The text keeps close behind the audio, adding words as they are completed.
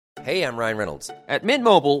Hey, I'm Ryan Reynolds. At Mint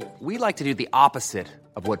Mobile, we like to do the opposite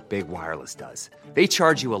of what Big Wireless does. They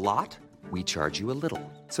charge you a lot, we charge you a little.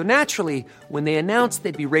 So naturally, when they announced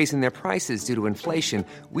they'd be raising their prices due to inflation,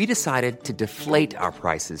 we decided to deflate our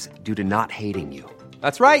prices due to not hating you.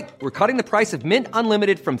 That's right. We're cutting the price of Mint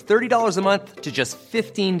Unlimited from $30 a month to just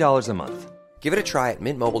 $15 a month. Give it a try at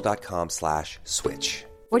mintmobile.com/switch.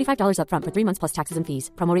 $45 up front for 3 months plus taxes and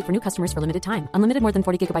fees. Promo rate for new customers for limited time. Unlimited more than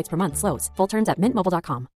 40 gigabytes per month. Slows full terms at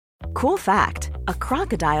mintmobile.com. Cool fact, a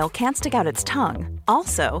crocodile can't stick out its tongue.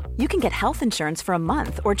 Also, you can get health insurance for a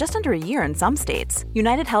month or just under a year in some states.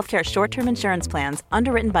 United Healthcare short-term insurance plans,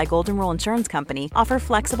 underwritten by Golden Rule Insurance Company, offer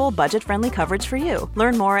flexible, budget-friendly coverage for you.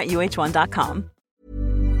 Learn more at uh1.com.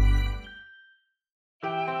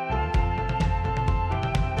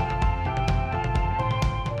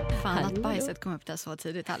 Fan att bajset kom upp där så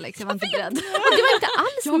tidigt, Alex. Jag var inte beredd. Det var inte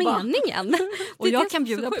alls meningen. Och jag kan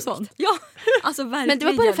bjuda på sånt. Ja, alltså verkligen. men det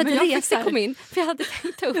var bara för att Rese kom in. För jag hade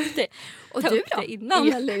tänkt ta upp det. Och du då?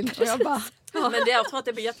 Innan. Elin. Och jag bara... Ja. Men jag tror att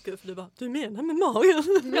det blir jättekul för du bara, du menar med magen?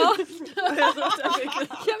 Ja,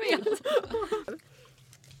 jag vet.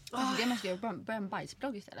 Det måste jag börja en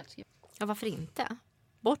bajsblogg istället. Ja, varför inte?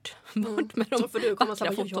 Bort med de för du kommer vackra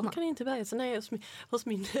säga, fotona. jag kan inte bajsa hos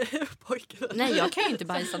min pojkvän. Nej, jag kan ju inte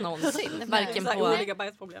bajsa någonsin. Varken här,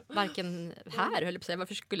 höll jag på att säga.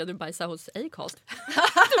 Varför skulle du bajsa hos Acast? Det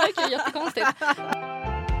verkar ju jättekonstigt.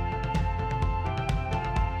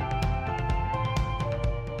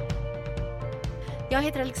 Jag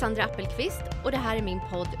heter Alexandra Appelqvist och det här är min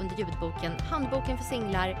podd under ljudboken Handboken för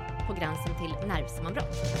singlar på gränsen till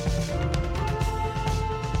nervsammanbrott.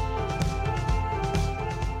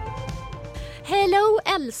 Hello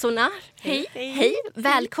Elsorna! Hej!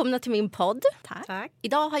 Välkomna till min podd. Tack.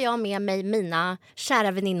 Idag har jag med mig mina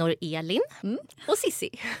kära väninnor Elin och Sissi.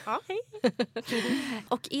 Ja, hej.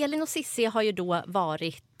 Och Elin och Sissi har ju då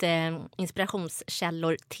varit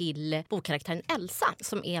inspirationskällor till bokkaraktären Elsa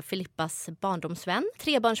som är Filippas barndomsvän.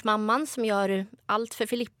 Trebarnsmamman som gör allt för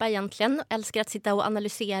Filippa egentligen. Älskar att sitta och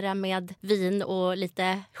analysera med vin och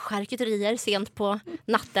lite charkuterier sent på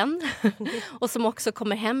natten. Och som också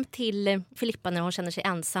kommer hem till Filippa när hon känner sig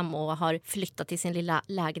ensam och har flyttat till sin lilla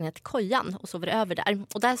lägenhet Kojan och sover över där.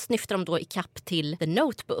 Och där snyftar de då i kapp till The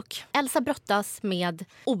Notebook. Elsa brottas med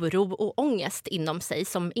oro och ångest inom sig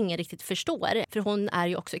som ingen riktigt förstår. För hon är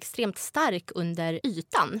ju också extremt stark under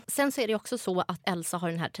ytan. Sen så är det också så att Elsa har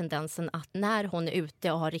den här tendensen att när hon är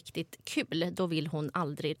ute och har riktigt kul, då vill hon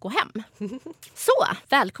aldrig gå hem. Så,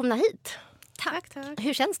 välkomna hit! Tack.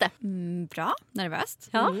 Hur känns det? Bra, nervöst.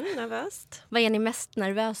 Ja. Nervöst. Vad är ni mest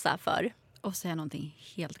nervösa för? Och säga någonting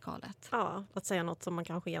helt galet. Ja, att säga något som man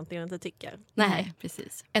kanske egentligen inte tycker. Nej,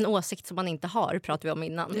 precis. En åsikt som man inte har pratar vi om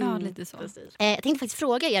innan. Ja, lite så. Precis. Jag tänkte faktiskt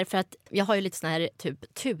fråga er för att jag har ju lite såna här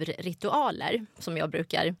typ turritualer som jag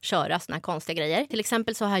brukar köra, såna här konstiga grejer. Till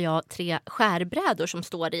exempel så har jag 3 skärbrädor som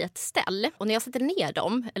står i ett ställ. Och när jag sätter ner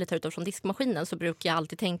dem eller tar ut dem från diskmaskinen så brukar jag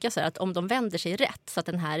alltid tänka så här att om de vänder sig rätt så att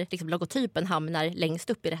den här liksom, logotypen hamnar längst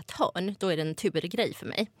upp i rätt hörn, då är det en turgrej för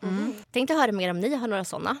mig. Tänkte höra mer om ni har några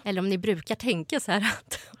såna eller om ni brukar tänka så här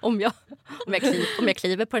att om jag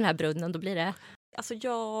kliver på den här brunnen då blir det... Alltså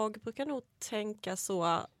jag brukar nog tänka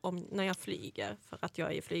så när jag flyger för att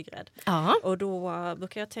jag är flygrädd. Ja. Och då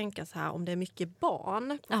brukar jag tänka så här om det är mycket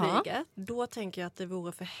barn på flyget. Då tänker jag att det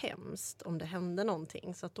vore för hemskt om det hände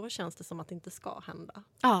någonting. Så att då känns det som att det inte ska hända.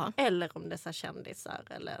 Ja. Eller om det är så här kändisar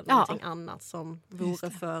eller någonting annat som vore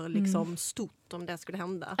för liksom stort om det skulle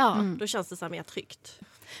hända. Ja. Då känns det så här mer tryggt.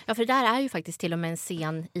 Ja, för det där är ju faktiskt till och med en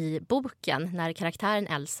scen i boken när karaktären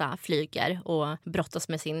Elsa flyger och brottas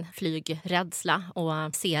med sin flygrädsla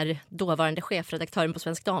och ser dåvarande chefredaktören på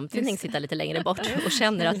Svensk Damtidning sitta lite längre bort och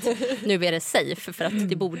känner att nu är det safe för att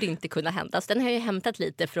det borde inte kunna hända. Så den har jag ju hämtat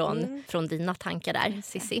lite från dina tankar där,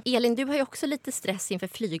 Sissi. Elin, du har ju också lite stress inför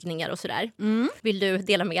flygningar och sådär. Vill du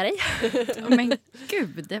dela med dig? Men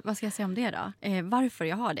gud, vad ska jag säga om det då? Varför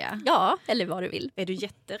jag har det? Ja, eller vad du vill. Är du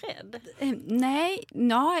jätterädd? Nej,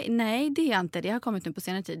 det är jag inte. Det har kommit nu på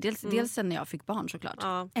senare tid. Dels sen när jag fick barn såklart.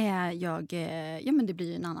 Ja. Men det blir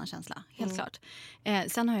ju en annan känsla, helt klart.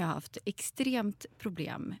 Sen har jag haft extremt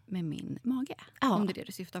problem med min mage. Om det är det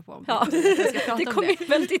du syftar på. Ja. Det kom ju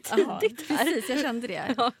väldigt tidigt här. Precis, jag kände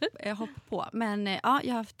det. Jag hoppade på. Men jag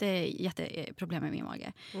har haft jätteproblem med min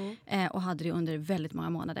mage. Och hade det under väldigt många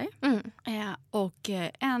månader. Och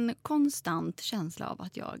en konstant känsla av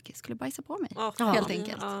att jag skulle bajsa på mig. Helt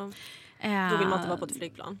enkelt. Då vill man inte vara på ett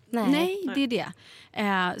flygplan. Nej, det är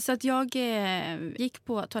det. Så att jag gick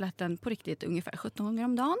på toaletten på riktigt ungefär 17 gånger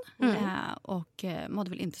om dagen. Och mådde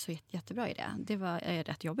väl inte så jättebra i det. Det var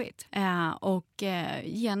rätt jobbigt. Och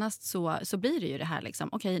genast så blir det ju det här liksom,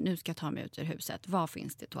 okej, nu ska jag ta mig ut ur huset. Var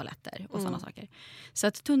finns det toaletter och sådana saker. Så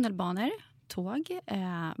att tunnelbanor, tåg,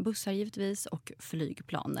 bussar givetvis och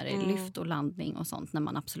flygplaner, lyft och landning och sånt när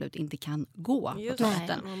man absolut inte kan gå på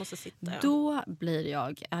toaletten. Man måste sitta, Då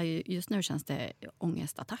blir just nu känns det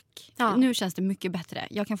ångestattack. Nu känns det mycket bättre.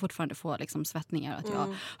 Jag kan fortfarande få liksom svettningar och att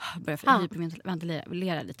jag börjar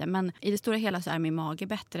hyperventilera lite. Men i det stora hela så är min mage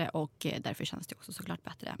bättre och därför känns det också såklart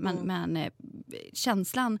bättre. Men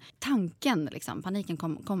känslan, tanken, liksom, paniken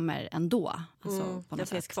kommer ändå. Alltså, på något det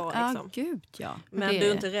finns sätt. kvar liksom. Gud, ja. Men du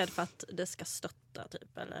är inte rädd för att det ska stötta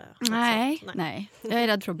typ? Eller Nej. Jag är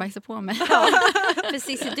rädd för att bajsa på mig.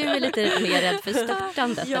 Precis, du är lite mer rädd för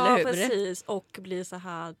störtandet, eller hur? Ja, precis. Och blir så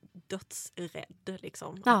här dödsrädd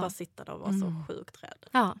liksom. Att bara sitta där och vara så sjukt rädd.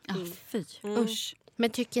 Ja. Fy, usch. Men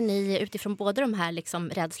tycker ni utifrån båda de här liksom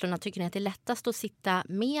rädslorna, tycker ni att det är lättast att sitta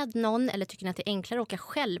med någon eller tycker ni att det är enklare att åka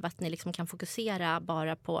själv, att ni liksom kan fokusera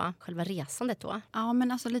bara på själva resandet då? Ja,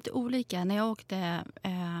 men alltså lite olika. När jag åkte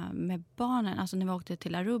med barnen, alltså när vi åkte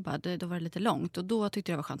till Aruba, då var det lite långt och då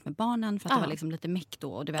tyckte jag det var skönt med barnen för att det var liksom lite meck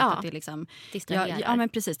då och du vet att det liksom distraherar. men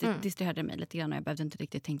precis, det distraherade mig lite grann och jag behövde inte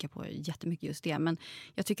riktigt tänka på jättemycket just det, men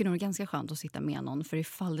jag tycker nog det är ganska skönt att sitta med någon för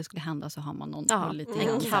ifall det skulle hända så har man någon lite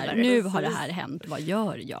grann så här, nu har det här hänt, vad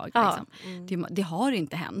gör jag? Liksom. Det har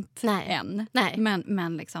inte hänt än. Nej.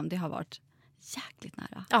 Men liksom, det har varit jäkligt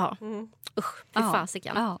nära. Ja, usch, fy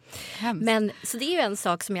fasiken. Ja, men så det är ju en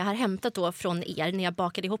sak som jag har hämtat då från er när jag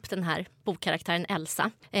bakade ihop den här bokkaraktären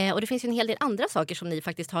Elsa. Och det finns ju en hel del andra saker som ni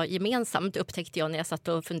faktiskt har gemensamt, upptäckte jag när jag satt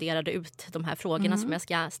och funderade ut de här frågorna som jag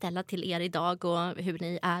ska ställa till er idag och hur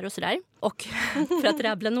ni är och sådär. Och för att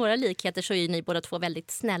rabbla några likheter så är ju ni båda två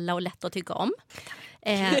väldigt snälla och lätta att tycka om.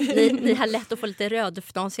 Ni har lätt att få lite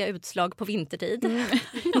rödfnasiga utslag på vintertid.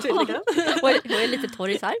 och är lite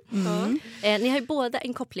torrisar. Ni har ju båda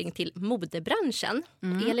en koppling till modebranschen.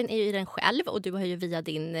 Elin är ju i den själv och du har ju via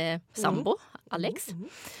din sambo Alex.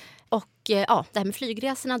 Och det här med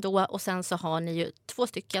flygresorna då, och sen så har ni ju 2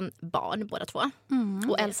 stycken barn båda två.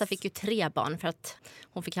 Och Elsa fick ju 3 barn för att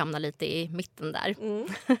hon fick hamna lite i mitten där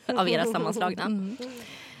av era sammanslagna.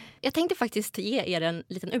 Jag tänkte faktiskt ge er en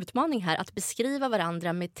liten utmaning här att beskriva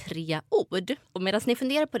varandra med 3 ord. Och medan ni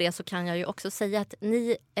funderar på det så kan jag ju också säga att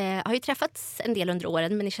ni har ju träffats en del under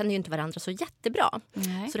åren men ni känner ju inte varandra så jättebra.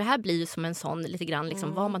 Så det här blir ju som en sån lite grann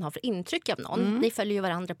liksom vad man har för intryck av någon. Ni följer ju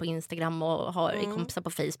varandra på Instagram och har kompisar på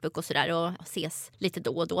Facebook och sådär och ses lite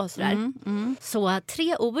då och då och sådär. Så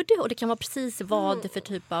 3 ord och det kan vara precis vad för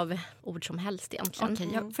typ av ord som helst egentligen.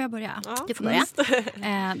 Okej, får jag börja? Ja, du får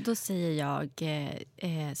börja. Då säger jag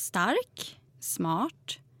stark,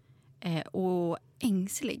 smart och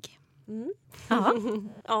ängslig.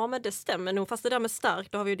 Ja, men det stämmer nog. Fast det där med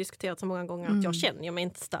stark, då har vi ju diskuterat så många gånger att jag känner mig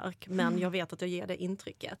inte stark. Men jag vet att jag ger det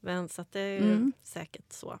intrycket. Men så att det är ju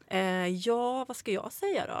säkert så. Vad ska jag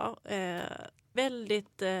säga då?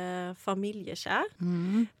 Väldigt familjekär.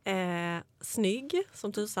 Snygg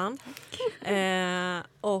som tusan.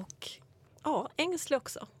 Och ängslig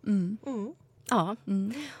också. Ja,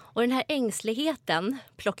 och den här ängsligheten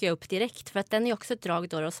plockar jag upp direkt för att den är också ett drag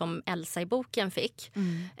då som Elsa i boken fick.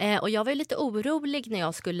 Och jag var ju lite orolig när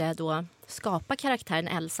jag skulle då skapa karaktären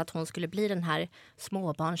Elsa, att hon skulle bli den här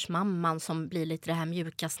småbarnsmamman som blir lite det här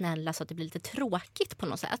mjuka, snälla så att det blir lite tråkigt på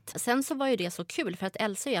något sätt. Sen så var ju det så kul för att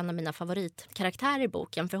Elsa är en av mina favoritkaraktärer i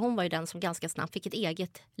boken, för hon var ju den som ganska snabbt fick ett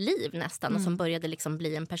eget liv nästan och som började liksom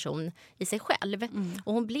bli en person i sig själv.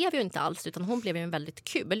 Och hon blev ju inte alls, utan hon blev ju en väldigt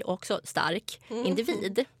kul och också stark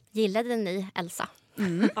individ. Gillade ni Elsa?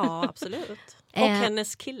 Ja, absolut. Och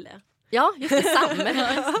hennes kille. Ja, just det,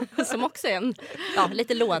 Sam. Som också är en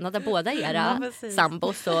lite lånad av båda era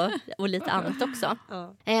sambos och lite annat också.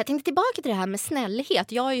 Jag tänkte tillbaka till det här med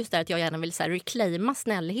snällhet. Jag är just där att jag gärna vill så här reclaima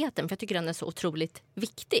snällheten, för jag tycker den är så otroligt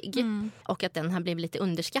viktig. Och att den har blivit lite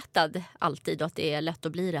underskattad alltid och att det är lätt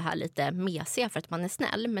att bli det här lite mesiga för att man är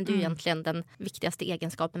snäll. Men det är ju egentligen den viktigaste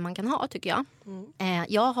egenskapen man kan ha, tycker jag.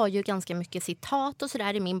 Jag har ju ganska mycket citat och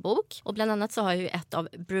sådär i min bok. Och bland annat så har jag ju ett av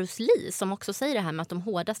Bruce Lee som också säger det här med att de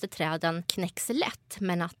hårdaste träden koden knäcks lätt,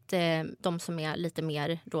 men att de som är lite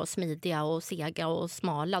mer då smidiga och sega och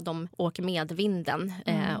smala, de åker med vinden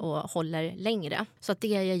och håller längre. Så att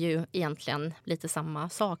det är ju egentligen lite samma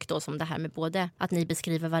sak då som det här med både att ni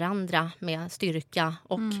beskriver varandra med styrka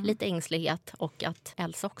och lite ängslighet, och att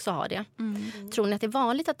Elsa också har det. Tror ni att det är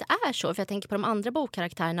vanligt att det är så? För jag tänker på de andra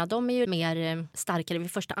bokkaraktärerna, de är ju mer starkare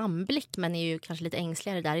vid första anblick, men är ju kanske lite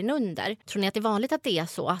ängsligare där inunder. Tror ni att det är vanligt att det är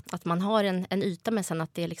så? Att man har en yta, men sen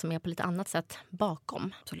att det liksom är på lite annat sätt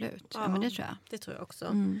bakom? Absolut, ja, men det tror jag. Det tror jag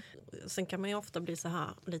också. Sen kan man ju ofta bli så här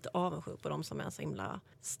lite avundsjuk på de som är så himla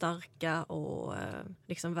starka och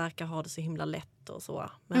liksom verkar ha det så himla lätt och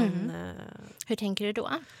så. Men, hur tänker du då?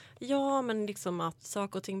 Ja, men liksom att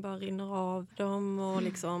saker och ting bara rinner av dem och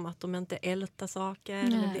liksom att de inte ältar saker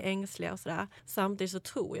eller blir ängsliga och sådär. Samtidigt så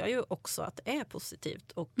tror jag ju också att det är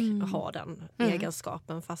positivt att ha den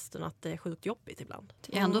egenskapen, fastän att det är sjukt jobbigt ibland.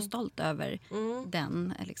 Jag är ändå stolt över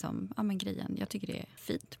den liksom, grejen. Jag tycker det är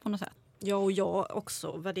fint på något sätt. Ja, och jag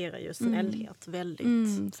också värderar ju snällhet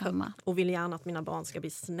väldigt samma. högt. Och vill gärna att mina barn ska bli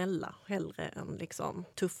snälla hellre än liksom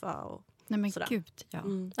tuffa och nej men sådär. gud, ja.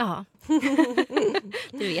 Ja.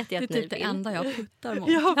 Du vet jag att det är ni typ det vill. enda jag puttar mot.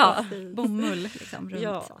 Ja, Bomull liksom,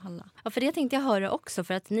 runt alla. Ja, för det tänkte jag höra också,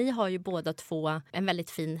 för att ni har ju båda två en väldigt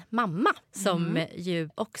fin mamma som ju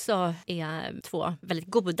också är två väldigt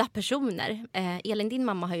goda personer. Elin, din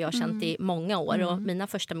mamma har jag känt i många år och mina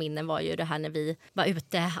första minnen var ju det här när vi var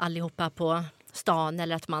ute allihopa på stan,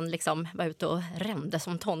 eller att man liksom var ute och rände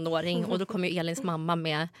som tonåring, och då kom ju Elins mamma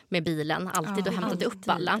med bilen alltid och hämtade upp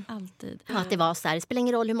alla. Alltid. Att det var så här, det spelar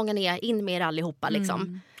ingen roll hur många ni är, in med er allihopa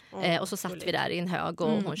liksom. Och så satt vi där i en hög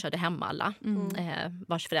och hon körde hem alla.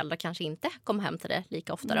 Vars föräldrar kanske inte kom hem till det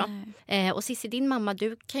lika ofta då. Och Cissi, din mamma,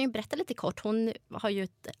 du kan ju berätta lite kort. Hon har ju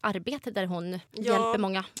ett arbete där hon hjälper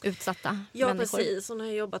många utsatta människor. Precis. Hon har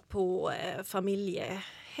jobbat på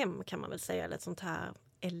familjehem kan man väl säga, eller ett sånt här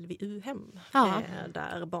LVU-hem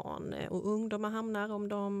där barn och ungdomar hamnar om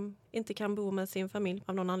de inte kan bo med sin familj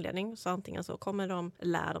av någon anledning. Så antingen så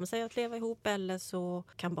lär de sig att leva ihop, eller så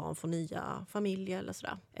kan barn få nya familjer eller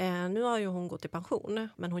sådär. Nu har ju hon gått i pension,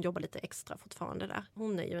 men hon jobbar lite extra fortfarande där.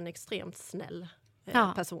 Hon är ju en extremt snäll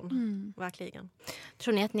person, verkligen.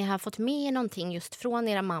 Tror ni att ni har fått med någonting just från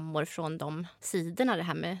era mammor, från de sidorna, det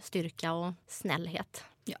här med styrka och snällhet?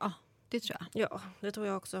 Ja, det tror jag. Ja, det tror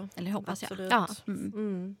jag också. Eller hoppas absolut. Ja.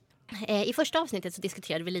 I första avsnittet så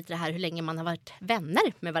diskuterade vi lite det här hur länge man har varit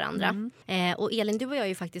vänner med varandra. Och Elin, du och jag är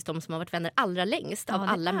ju faktiskt de som har varit vänner allra längst av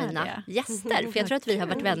alla mina gäster. För jag tror att vi har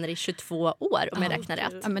varit vänner i 22 år om jag räknar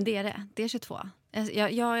rätt. Ja, men det är det. Det är 22.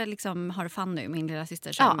 Jag liksom har Fanny, min lilla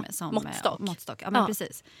syster, som måttstock. Ja, men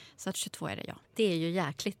precis. Så att 22 är det, ja. Det är ju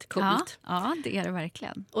jäkligt coolt. Ja, det är det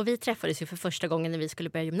verkligen. Och vi träffades ju för första gången när vi skulle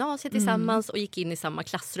börja gymnasiet tillsammans och gick in i samma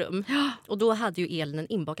klassrum. Och då hade ju Elin en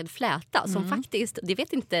inbakad fläta som faktiskt, det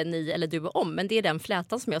vet inte ni eller du om, men det är den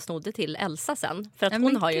flätan som jag snodde till Elsa sen. För att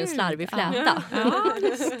hon har ju en slarvig fläta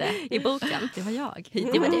just det. i boken. Det var jag.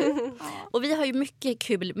 Det var du. Och vi har ju mycket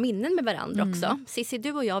kul minnen med varandra också. Cissi,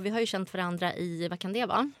 du och jag, vi har ju känt varandra i, vad kan det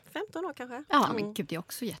vara? 15 år kanske. Ja, men gud, det är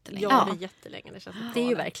också jättelänge. Ja, det är jättelänge. Det är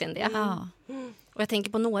ju verkligen det. Ja. Och jag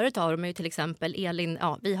tänker på några av dem är ju till exempel Elin,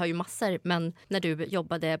 vi har ju massor, men när du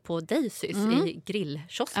jobbade på Daisys i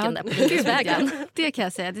grillkiosken där på Nydelsvägen. Det kan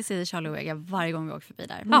jag säga, det säger Charlie och Vega varje gång vi åker förbi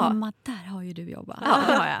där. Mamma, där har ju du jobbat. Ja,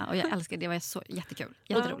 det har jag. Och jag älskar det, var så jättekul,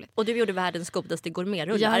 jätteroligt. Och du gjorde världens godaste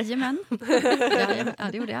gourmetrullar. Jajamän.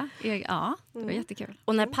 Ja, det gjorde jag. Ja, det var jättekul.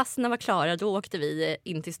 Och när passerna var klara, då åkte vi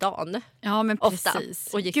in till stan. Ja, men ofta.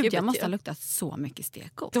 precis. Och gick gud, ut, jag måste ha luktat så mycket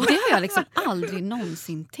stekop. Det har jag liksom aldrig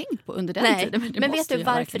någonsin tänkt på under den tiden. Men vet du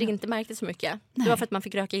varför det inte märktes så mycket? Det var för att man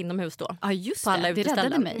fick röka inomhus då. Ja, just på alla det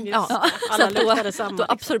räddade mig. Ja. Så då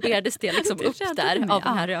absorberades det liksom upp där av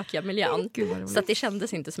den här rökiga miljön. Så att det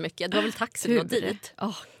kändes inte så mycket. Det var väl taxin och dit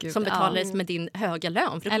som betalades med din höga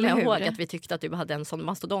lön. För då kommer jag ihåg att vi tyckte att du hade en sån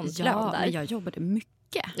mastodontlön där. Men jag jobbade mycket.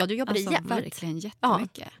 Ja, du jobbade jämt. Verkligen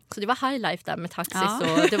jättemycket. Så det var high life där med taxis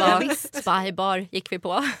och det var spybar gick vi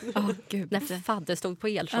på. Gud. När Fadde stod på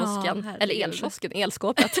elkiosken. Eller elkiosken,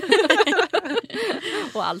 elskåpet.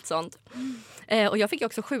 Och allt sånt. Och jag fick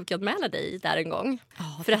också sjukanmäla dig där en gång.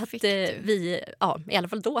 För att vi, i alla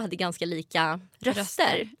fall då, hade ganska lika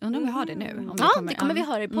röster. Undrar om vi har det nu? Det kommer vi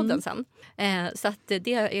höra i podden sen. Så att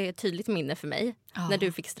det är ett tydligt minne för mig. när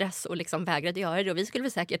du fick stress och liksom vägrade göra det. Och vi skulle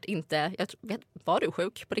väl säkert inte... Var du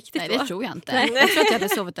sjuk på riktigt? Nej, det tror jag inte. Jag tror att jag hade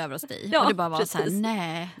sovit över hos dig. Ja, och det bara var precis. så här,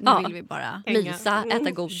 nej, nu vill vi bara mysa,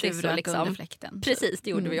 äta godis och liksom... under fläkten. Precis, det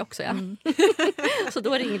gjorde vi också, ja. Så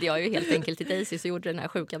då ringde jag ju helt enkelt till Daisy och gjorde den här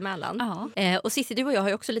sjukanmälan. Och Cissi, du och jag har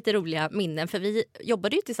ju också lite roliga minnen, för vi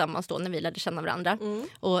jobbade ju tillsammans då när vi lärde känna varandra.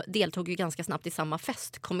 Och deltog ju ganska snabbt i samma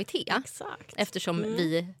festkommitté. Exakt. Eftersom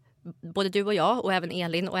vi... Både du och jag och även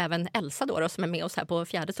Elin och även Elsa då som är med oss här på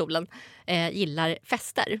fjärde solen gillar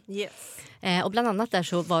fester. Yes. Och bland annat där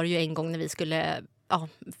så var det ju en gång när vi skulle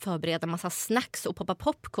förbereda massa snacks och poppa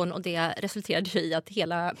popcorn, och det resulterade ju i att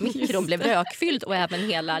hela mikron blev rökfylld och även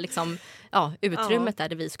hela liksom, utrymmet där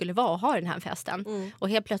vi skulle vara och ha den här festen. Och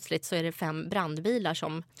helt plötsligt så är det 5 brandbilar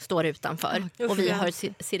som står utanför. Och vi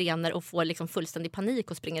hör sirener och får liksom fullständig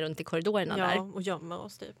panik och springer runt i korridorerna där. Och gömmer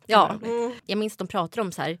oss typ. Ja, jag minns de pratar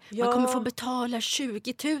om så här, man kommer få betala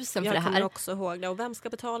 20 000 för det här. Jag kommer också ihåg det. Och vem ska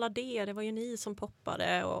betala det? Det var ju ni som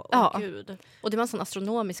poppade. Och gud. Och det var en sån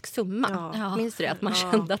astronomisk summa. Minns du det? Att man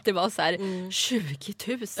kände att det var så här 20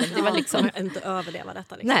 000. Det var liksom... Jag inte överleva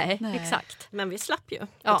detta. Liksom. Nej, exakt. Men vi slapp ju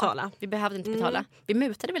betala. Vi behövde inte betala. Vi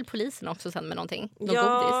mutade väl polisen också sen med någonting.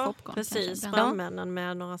 Godis, popcorn. Precis. Brandmännen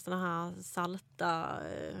med några såna här salta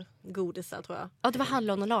godisar, tror jag. Ja, det var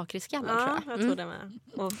hallon och lakritsskallar, tror jag. Jag tror det med.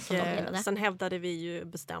 Och sen hävdade vi ju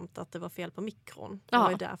bestämt att det var fel på mikron. Det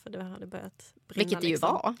var ju därför det hade börjat brinna. Vilket det ju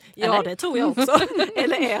var. Ja, eller? Det tror jag också.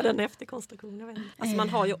 Eller är det en efterkonstruktion? Jag vet inte. Alltså, man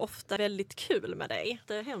har ju ofta väldigt kul med dig.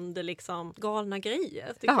 Det händer liksom galna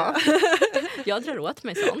grejer, tycker jag. Jag drar åt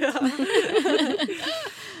mig sånt.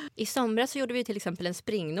 I somras så gjorde vi till exempel en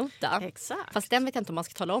springnota. Exakt. Fast den vet jag inte om man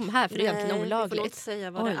ska tala om här, för det är egentligen olagligt. Vi får inte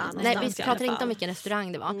säga vad det är. Nej, vi pratar inte om vilken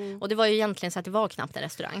restaurang det var. Och det var ju egentligen så att det var knappt en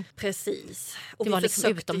restaurang. Precis. Och det vi var liksom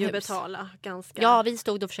försökte ju utomhus. Betala ganska... Ja, vi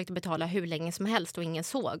stod och försökte betala hur länge som helst och ingen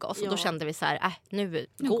såg oss. Och då kände vi så här, nu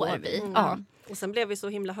går vi. Ja. Och sen blev vi så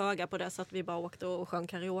himla höga på det så att vi bara åkte och sjöng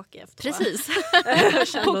karaoke efter. Precis.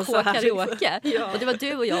 på karaoke. Och det var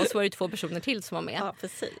du och jag, och så var det 2 personer till som var med. Ja,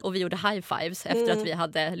 precis. Och vi gjorde high-fives efter att vi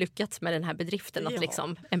hade lyckats med den här bedriften. Att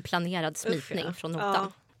liksom en planerad smitning från notan.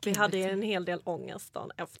 Ja. Vi hade en hel del ångest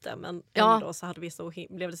dagen efter, men ändå så hade vi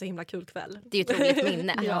blev det så himla kul kväll. Det är ju ett roligt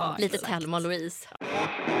minne. Lite Thelma och Louise.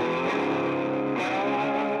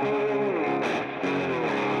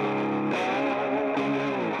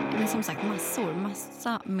 Men som sagt,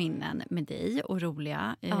 massa minnen med dig och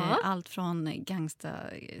roliga. Allt från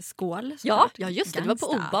gangsterskål. Ja, just det. Det var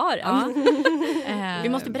på O-baren. Vi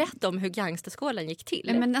måste berätta om hur gangsterskålen gick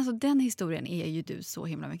till. Men alltså, den historien är ju du så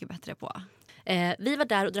himla mycket bättre på. Vi var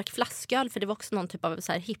där och drack flasköl, för det var också någon typ av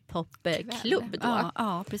så här hiphop-klubb då.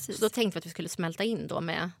 Ja, precis. Så då tänkte vi att vi skulle smälta in då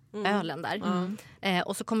med ölen där.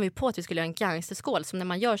 Och så kom vi på att vi skulle göra en gangsterskål, som när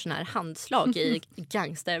man gör sån här handslag i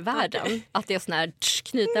gangstervärlden. Att det är sån här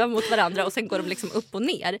knyta mot varandra och sen går de liksom upp och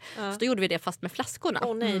ner. Så då gjorde vi det fast med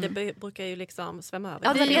flaskorna. Nej, det brukar ju liksom svämma över.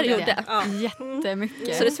 Ja, det var det gjorde.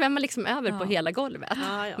 Jättemycket. Så det svämmar liksom över på hela golvet.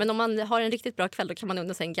 Men om man har en riktigt bra kväll, då kan man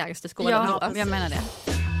unna sig en gangsterskål ändå. Ja, jag menar det.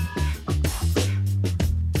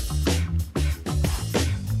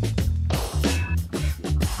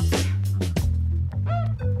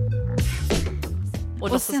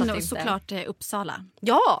 Och sen då, såklart Uppsala.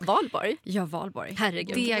 Ja, Valborg. Ja, Valborg.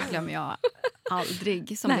 Herregud. Det glömmer jag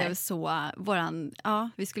aldrig. Som blev så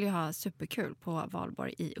vi skulle ju ha superkul på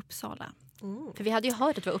Valborg i Uppsala. För vi hade ju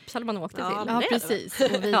hört att det var Uppsala man åkte till. Ja, precis.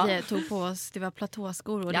 Och vi tog på oss, det var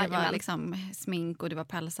platåskor och det var liksom smink och det var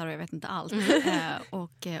pälsar och jag vet inte allt.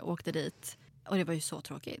 Och åkte dit. Och det var ju så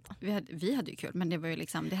tråkigt. Vi hade ju kul, men det var ju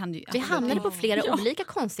liksom... Vi hamnade på flera olika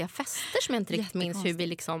konstiga fester som jag inte riktigt minns hur vi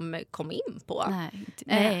liksom kom in på.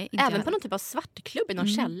 Nej, även på någon typ av svartklubb i någon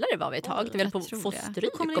källare var vi ett tag. Det var på få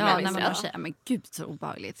stryk. Men gud så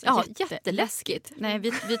obehagligt. Ja, jätteläskigt. Nej,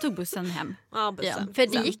 vi tog bussen hem. Ja, bussen. För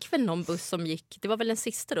det gick väl någon buss som gick... Det var väl den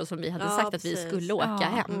sista då som vi hade sagt att vi skulle åka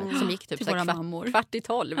hem. Som gick typ till så våra mammor.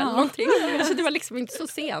 11:15 eller någonting. Så det var liksom inte så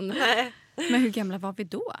sen. Men hur gamla var vi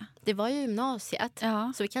då? Det var ju gymnasiet.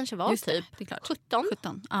 Så vi kanske var typ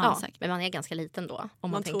 17. Ja, säkert. Men man är ganska liten då,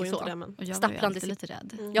 om man tänker tror så. inte det, men... Och jag var ju alltid lite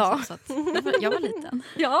rädd. Så att, jag var liten.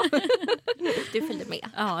 Ja, du följde med.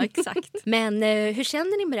 Ja, exakt. Men hur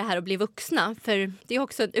känner ni med det här att bli vuxna? För det är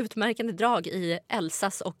också ett utmärkande drag i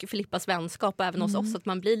Elsas och Filippas vänskap och även hos oss att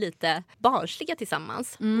man blir lite barnsliga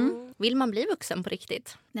tillsammans. Vill man bli vuxen på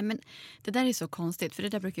riktigt? Nej, men det där är så konstigt, för det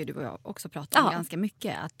där brukar du och jag också prata om ganska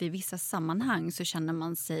mycket. Att i vissa sammanhang så känner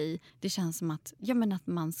man sig, det känns som att, att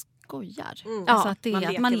man skojar. Ja, att det är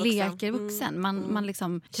att man leker vuxen. Man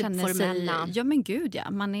liksom Typ känner formella. sig... Ja men gud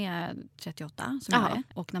ja, man är 38 som jag är.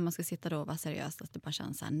 Och när man ska sitta då och vara seriös, att det bara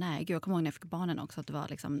känns så här, nej gud, jag kommer ihåg när jag fick barnen också, att det var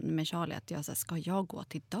liksom med Charlie, att jag så här, ska jag gå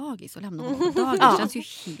till dagis och lämna honom på dagis? Det känns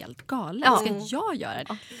ju helt galet. Ska inte jag göra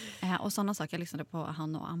det? Och sådana saker. Jag lyssnade på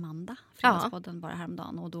han och Amanda, Fredagspodden, bara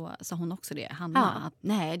häromdagen. Och då sa hon också det, Hanna, att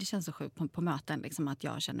nej, det känns så sjukt på möten liksom, att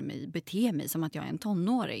jag känner mig, beter mig som att jag är en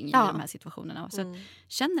tonåring i de här situationerna. Så att,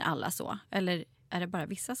 känner alla så? Eller är det bara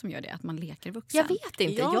vissa som gör det, att man leker vuxen? Jag vet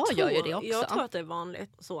inte, jag gör ju det också. Jag tror att det är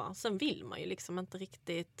vanligt så. Sen vill man ju liksom inte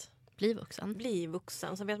riktigt bli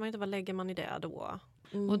vuxen. Sen vet man inte vad lägger man i det då.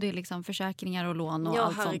 Och det är liksom försäkringar och lån och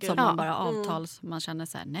allt sånt som man bara avtals. Man känner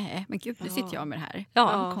så här, nej men gud, nu sitter jag med det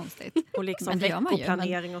här. Konstigt. Och liksom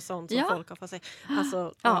veckoplanering och sånt som folk har för sig.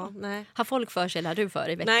 Alltså, nej. Har folk för sig eller har du för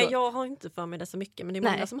dig veckor? Nej, jag har inte för mig det så mycket. Men det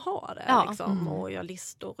är många som har det. Liksom. Och jag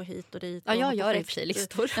listor och hit och dit. Ja, jag gör i och för sig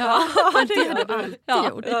listor. Ja, det har du alltid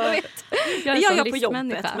gjort. Jag vet. Det gör jag på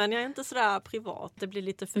jobbet, men jag är inte sådär privat. Det blir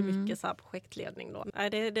lite för mycket så här projektledning då. Nej,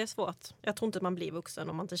 det är svårt. Jag tror inte man blir vuxen.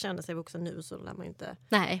 Om man inte känner sig vuxen nu så lär man inte...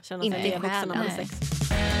 Nej, känna sig inte vuxen när man är 6.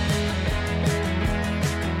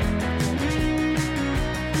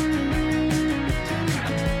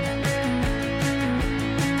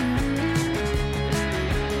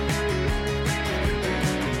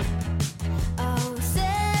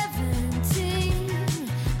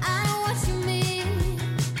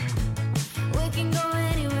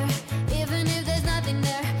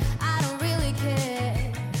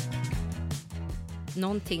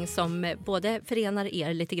 Någonting som både förenar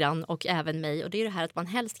er lite grann och även mig, och det är det här att man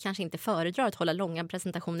helst kanske inte föredrar att hålla långa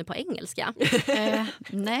presentationer på engelska.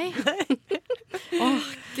 Nej.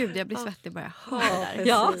 Gud, jag blir svettig bara jag hör det där.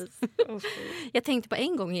 Ja. Jag tänkte på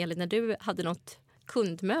en gång, Elin, när du hade något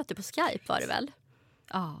kundmöte på Skype, var det väl?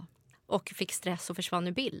 Ja. Och fick stress och försvann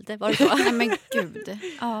ur bild. Var det så? Nej men gud.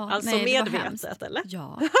 Alltså medvetet, eller?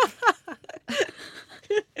 Ja.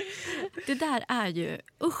 Det där är ju...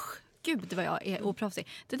 Gud vad jag är oproffsig.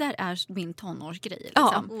 Det där är min tonårsgrej.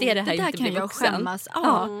 Liksom. Ja, det är det här där inte kan jag vuxen. Skämmas.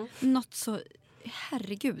 Något så...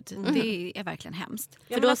 Herregud, det är verkligen hemskt.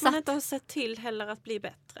 Ja, för då att man inte har sett till heller att bli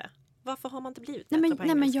bättre. Varför har man inte blivit bättre på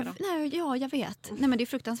engelska då? Jag vet. Nej, men det är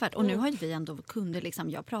fruktansvärt. Och nu har ju vi ändå kunder, liksom,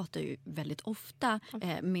 jag pratar ju väldigt ofta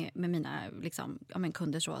med mina liksom,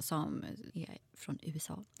 kunder så, som är från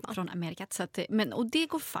USA, från Amerika. Så att, och det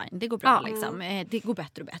går fine, det går bra. Liksom. Det går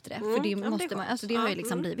bättre och bättre. För det måste man, alltså, det har ju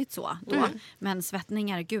liksom blivit så då. Men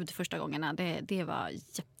svettningar, gud, första gångerna, det var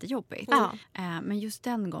jättejobbigt. Men just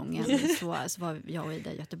den gången så var jag och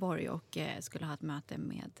Ida i Göteborg och skulle ha ett möte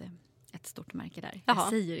med... ett stort märke där. Jag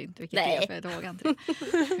säger inte vilket det är, för jag vågar inte det.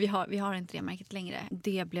 Vi har inte det märket längre.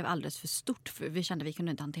 Det blev alldeles för stort. För vi kände att vi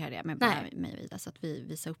kunde inte hantera det med bara mig och Ida. Så att vi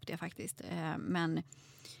visade upp det faktiskt. Men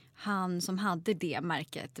han som hade det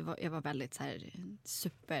märket, jag var väldigt så här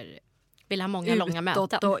super... Vill ha många långa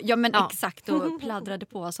möten. Exakt. Och pladdrade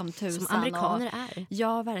på som tusan. Som amerikaner är.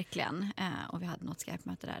 Ja, verkligen. Och vi hade något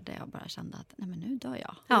Skype-möte där jag bara kände att nej men nu dör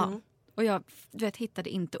jag. Och jag hittade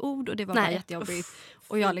inte ord och det var bara jättejobbigt.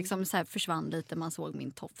 Och jag liksom så här försvann lite, man såg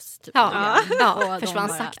min tofs. Typ, och försvann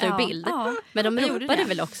sakta ur bild. Men de ropade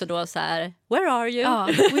väl också då så här, where are you?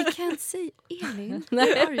 We can't see Elin,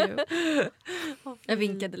 where are you? Jag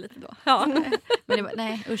vinkade lite då. Men det var,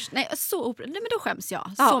 men då skäms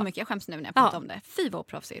jag så mycket. Jag skäms nu när jag pratar om det. Fy vad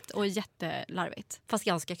oproffsigt och jättelarvigt. Fast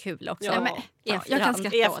ganska kul också. Jag kan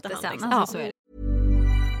skratta åt det sen. Alltså, så är det.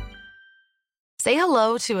 Say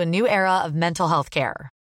hello to a new era of mental health care.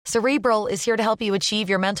 Cerebral is here to help you achieve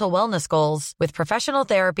your mental wellness goals with professional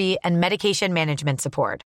therapy and medication management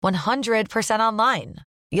support. 100% online.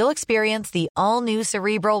 You'll experience the all-new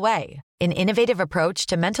Cerebral Way, an innovative approach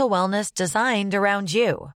to mental wellness designed around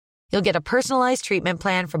you. You'll get a personalized treatment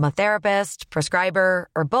plan from a therapist, prescriber,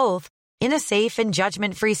 or both in a safe and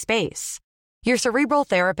judgment-free space. Your Cerebral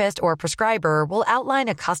therapist or prescriber will outline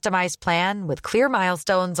a customized plan with clear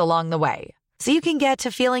milestones along the way, so you can get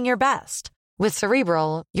to feeling your best. With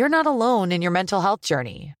Cerebral, you're not alone in your mental health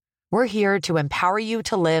journey. We're here to empower you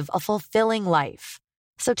to live a fulfilling life.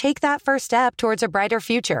 So take that first step towards a brighter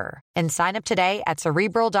future and sign up today at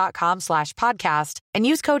Cerebral.com/podcast and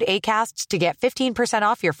use code ACAST to get 15%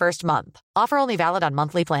 off your first month. Offer only valid on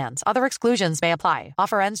monthly plans. Other exclusions may apply.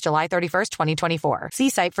 Offer ends July 31st, 2024. See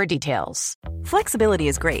site for details. Flexibility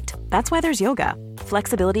is great. That's why there's yoga.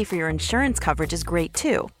 Flexibility for your insurance coverage is great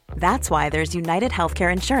too. That's why there's United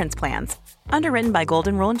Healthcare Insurance Plans. Underwritten by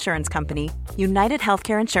Golden Rule Insurance Company, United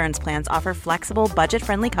Healthcare Insurance Plans offer flexible,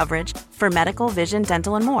 budget-friendly coverage for medical, vision,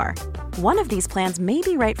 dental, and more. One of these plans may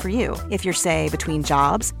be right for you if you're, say, between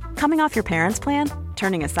jobs, coming off your parents' plan,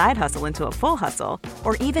 turning a side hustle into a full hustle,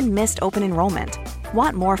 or even missed open enrollment.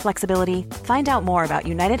 Want more flexibility? Find out more about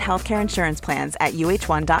United Healthcare Insurance Plans at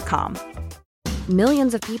uh1.com.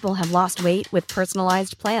 Millions of people have lost weight with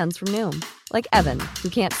personalized plans from Noom. Like Evan, who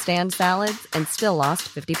can't stand salads and still lost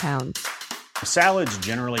 50 pounds. Salads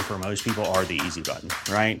generally for most people are the easy button,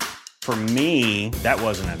 right? For me, that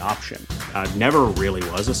wasn't an option. I never really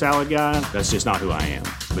was a salad guy. That's just not who I am.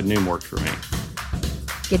 But Noom worked for me.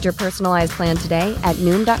 Get your personalized plan today at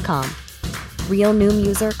Noom.com. Real Noom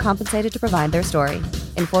user compensated to provide their story.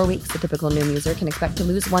 In 4 weeks, the typical Noom user can expect to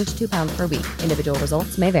lose 1 to 2 pounds per week. Individual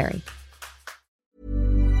results may vary.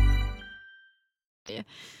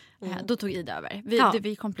 Då tog Ida över.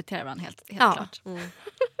 Vi kompletterar varandra helt klart.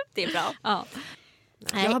 Det är bra. Ja.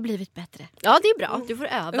 Jag har blivit bättre. Ja, det är bra. Du får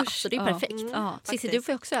öva. Så det är perfekt. Ja, Cissi, du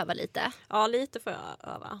får också öva lite. Ja, lite får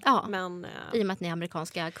jag öva. Ja. Men, i och med att ni har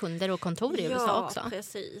amerikanska kunder och kontor i USA också. Ja,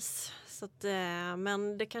 precis. Så att,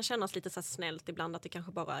 men det kan kännas lite så här snällt ibland att det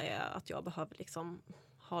kanske bara är att jag behöver liksom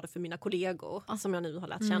ha det för mina kollegor som jag nu har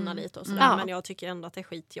lärt känna lite och sådär. Men jag tycker ändå att det är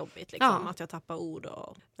skitjobbigt liksom, att jag tappar ord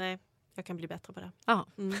och nej. Jag kan bli bättre på det. Ja.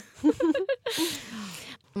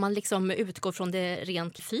 Om man liksom utgår från det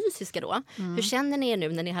rent fysiska då. Hur känner ni er nu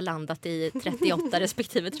när ni har landat i 38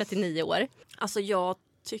 respektive 39 år? Alltså jag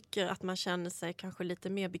tycker att man känner sig kanske lite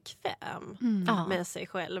mer bekväm med sig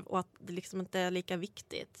själv. Och att det liksom inte är lika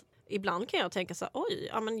viktigt. Ibland kan jag tänka så här, oj,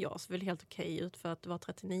 ja, men jag ser väl helt okej ut för att vara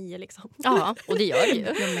 39 liksom. Ja, och det gör det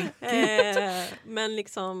ju. Men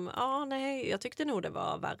liksom, nej, jag tyckte nog det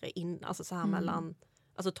var värre alltså så här mellan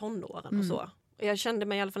tonåren och så. Och jag kände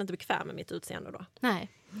mig i alla fall inte bekväm med mitt utseende då. Nej.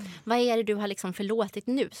 Vad är det du har liksom förlåtit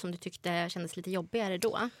nu som du tyckte kändes lite jobbigare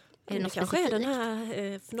då? Är det något kanske specifikt? är den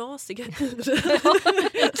här fnasiga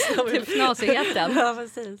fnasigheten. Ja,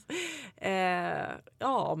 precis.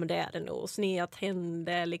 Ja, men det är det nog. Sneda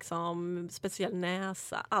tänder, liksom, speciell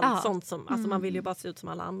näsa. Allt sånt som, alltså man vill ju bara se ut som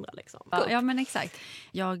alla andra. Liksom. Ja, men exakt.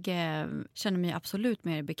 Jag känner mig absolut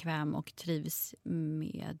mer bekväm och trivs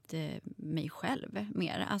med mig själv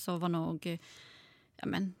mer. Alltså var nog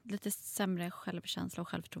lite sämre självkänsla och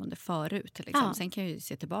självförtroende förut. Liksom. Sen kan jag ju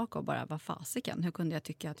se tillbaka och bara, vad fasiken, hur kunde jag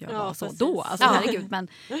tycka att jag var så då? Alltså herregud,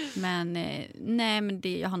 men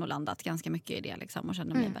jag har nog landat ganska mycket i det liksom, och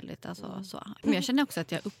känner mig väldigt så. Men jag känner också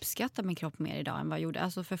att jag uppskattar min kropp mer idag än vad jag gjorde.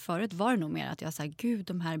 Alltså för förut var det nog mer att jag sa, gud,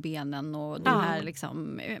 de här benen och de här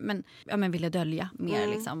liksom, men ville dölja mer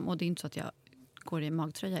liksom. Och det är inte så att jag går i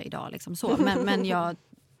magtröja idag liksom så, men jag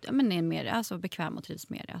är mer bekväm och trivs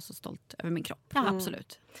mer. Jag är så stolt över min kropp.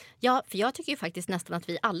 Absolut. Ja, för jag tycker ju faktiskt nästan att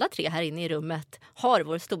vi alla tre här inne i rummet har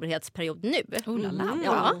vår storhetsperiod nu.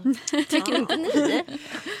 Ja. Tycker inte ni?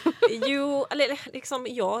 Jo, liksom,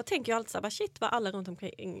 jag tänker ju alltid så här, shit, vad alla runt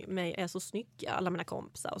omkring mig är så snygga, alla mina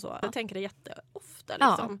kompisar och så. Jag tänker det jätteofta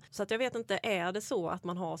liksom. Så att jag vet inte, är det så att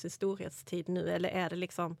man har sin storhetstid nu, eller är det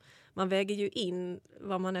liksom, man väger ju in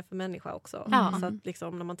vad man är för människa också. Så att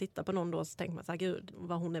liksom, när man tittar på någon då så tänker man så här, gud,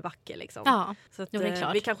 vad hon är vacker liksom. Så att,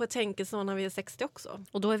 vi kanske tänker så när vi är 60 också.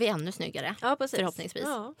 Och då är vi ännu snyggare, förhoppningsvis.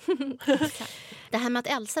 Ja. Det här med att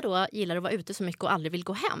Elsa då gillar att vara ute så mycket och aldrig vill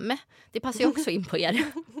gå hem, det passar ju också in på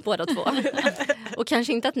er, båda två. Och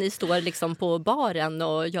kanske inte att ni står liksom på baren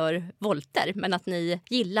och gör volter, men att ni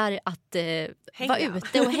gillar att vara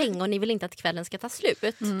ute och hänga, och ni vill inte att kvällen ska ta slut.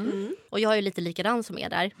 Och jag är ju lite likadan som er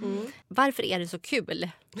där. Varför är det så kul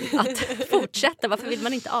att fortsätta? Varför vill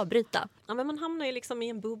man inte avbryta? Ja, men man hamnar ju liksom i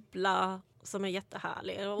en bubbla som är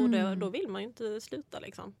jättehärlig, och då vill man ju inte sluta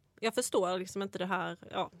liksom. Jag förstår liksom inte det här,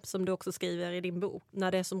 som du också skriver i din bok,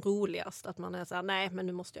 när det är som roligast att man är så här, nej, men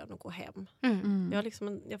nu måste jag nog gå hem.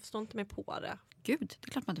 Jag förstår inte mig på det. Gud, det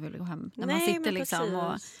är klart man inte vill gå hem. När man sitter liksom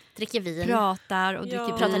och dricker vin, pratar och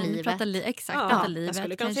pratar livet. Pratar livet. Jag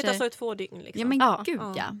skulle kunna sitta så i 2 dygn. Liksom. Ja, men gud,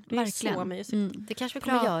 verkligen. Så mysigt. Det kanske vi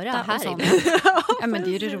kommer göra här inne. Ja, men det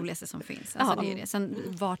är ju det roligaste som finns. Alltså, det är det. Sen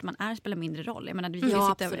vart man är spelar mindre roll. Jag menar, vi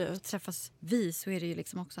kan sitta och träffas så är det ju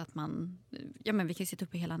liksom också att man, vi kan sitta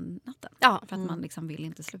uppe hela natten. För att man liksom vill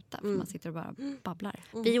inte sluta. För man sitter och bara babblar.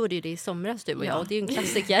 Vi gjorde ju det i somras, du och jag. Och det är ju en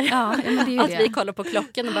klassiker. Men det är att vi kollar på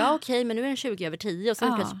klockan och bara, okej, men nu är den 20:10. Och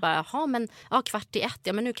sen plötsligt bara, 9:15.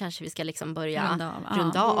 Ja, men nu kanske vi ska liksom börja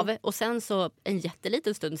runda av. Och sen så en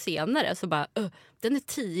jätteliten stund senare så bara, den är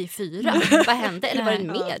 10:04. Vad hände? Eller var den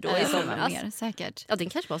mer då i somras? Mer, säkert. Ja, den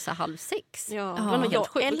kanske var så 5:30. Ja. Det var nog helt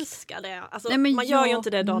sjukt. Jag älskar det. Alltså, man gör ju inte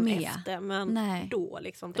det dagen efter, men då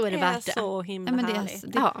liksom. Då är det värt det. Så himla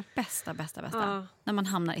härligt. Det är bästa. När man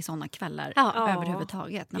hamnar i såna kvällar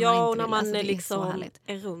överhuvudtaget. Och när man liksom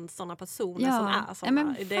är runt såna personer som är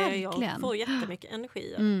såna. Jag får jättemycket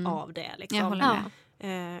energi av det. Liksom. Jag håller med.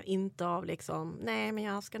 Inte av liksom, nej men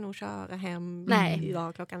jag ska nog köra hem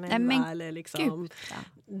idag klockan 11 eller liksom.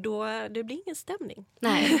 Då det blir ingen stämning.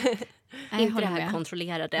 Nej. Inte det här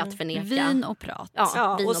kontrollerade att förneka. Vin och prat.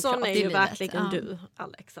 Ja, vin och sån är ju livet. verkligen du,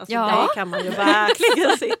 Alex. Alltså, det kan man ju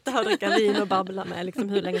verkligen sitta och dricka vin och babbla med liksom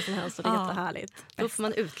hur länge som helst och det är jättehärligt. Då får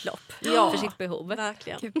man utlopp för sitt behov.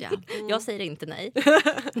 Verkligen. Gud, Jag säger inte nej.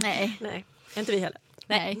 Nej, inte vi heller.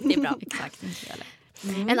 Nej, det är bra. Exakt, inte heller.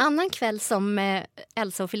 En annan kväll som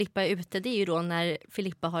Elsa och Filippa är ute, det är ju då när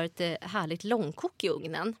Filippa har ett härligt långkok i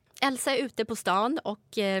ugnen. Elsa är ute på stan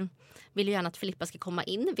och vill ju gärna att Filippa ska komma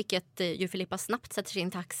in, vilket ju Filippa snabbt sätter sig i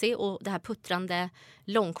en taxi, och det här puttrande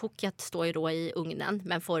långkoket står ju då i ugnen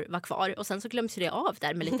men får vara kvar, och sen så glöms det av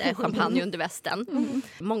där med lite champagne under västen.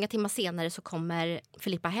 Många timmar senare så kommer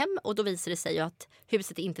Filippa hem och då visar det sig ju att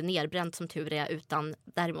huset är inte nerbränt som tur är, utan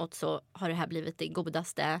däremot så har det här blivit det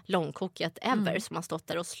godaste långkoket ever som har stått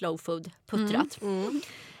där och slow food puttrat.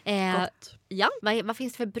 Ja, vad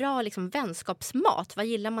finns det för bra liksom, vänskapsmat? Vad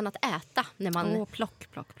gillar man att äta när man... Plock.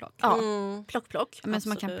 Ja, plock. Men som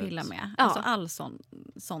man kan pilla med. Alltså all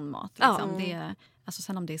sån mat. Liksom. Det är, alltså,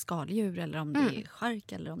 sen om det är skaldjur eller om det är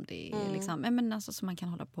chark eller om det är liksom, men alltså, som man kan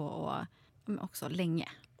hålla på och också länge.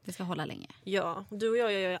 Det ska hålla länge. Ja, du och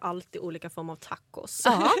jag gör ju alltid olika former av tacos.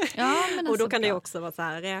 Men och då kan det också vara så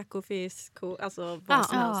här räkor, fisk, alltså vad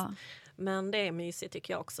som helst. Men det är mysigt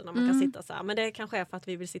tycker jag också när man kan sitta så här. Men det kanske är för att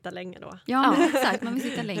vi vill sitta länge då. Ja, exakt. Man vill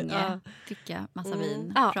sitta länge, dricka massa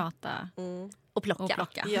vin, prata och plocka.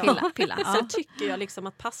 Pilla. Sen tycker jag liksom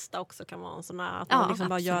att pasta också kan vara en sån här, att man liksom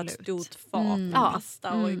bara gör ett stort fat med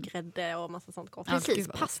pasta och grädde och massa sånt gott. Precis,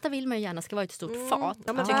 pasta vill man ju gärna ska vara ett stort fat.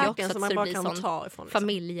 Ja, men tycker jag också, så man bara kan ta ifrån. Liksom.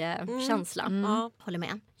 Familjekänsla. Håller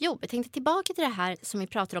med. Jo, jag tänkte tillbaka till det här som vi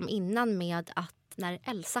pratade om innan med att när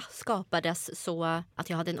Elsa skapades så att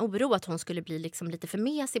jag hade en oro att hon skulle bli liksom lite för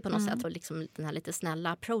mesig på något sätt och liksom den här lite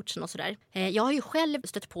snälla approachen och sådär. Jag har ju själv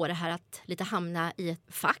stött på det här att lite hamna i ett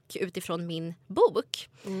fack utifrån min bok.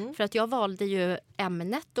 För att jag valde ju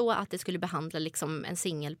ämnet då att det skulle behandla liksom en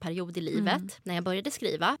singelperiod i livet när jag började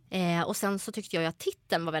skriva. Och sen så tyckte jag att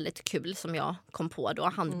titeln var väldigt kul som jag kom på då,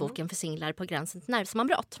 handboken för singlar på gränsen till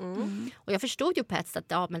nervsammanbrott. Och jag förstod ju på ett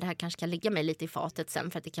sätt att men det här kanske kan ligga mig lite i fatet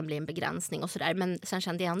sen för att det kan bli en begränsning och sådär. Men sen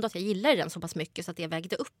kände jag ändå att jag gillade den så pass mycket så att jag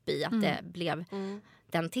vägde upp i att det blev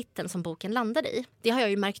den titeln som boken landade i. Det har jag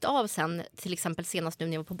ju märkt av sen, till exempel senast nu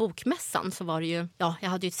när jag var på bokmässan så var det ju, jag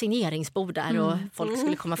hade ju ett signeringsbord där och folk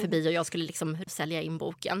skulle komma förbi och jag skulle liksom sälja in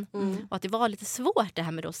boken. Och att det var lite svårt det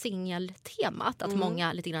här med då singeltemat, att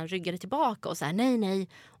många lite grann ryggade tillbaka och så här nej.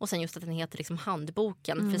 Och sen just att den heter liksom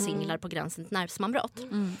handboken för singlar på gränsen till nervsammanbrott.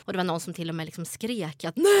 Och det var någon som till och med liksom skrek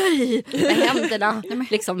att nej, med händerna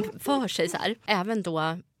liksom för sig så här. Även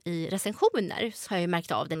då i recensioner så har jag ju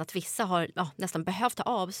märkt av den att vissa har nästan behövt ta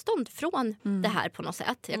avstånd från det här på något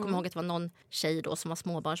sätt. Jag kommer ihåg att det var någon tjej då som var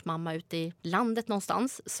småbarnsmamma ute i landet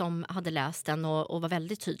någonstans som hade läst den och var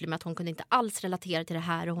väldigt tydlig med att hon kunde inte alls relatera till det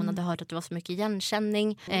här och hon hade hört att det var så mycket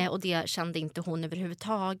igenkänning och det kände inte hon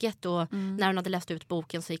överhuvudtaget och när hon hade läst ut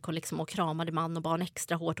boken så gick hon liksom och kramade man och barn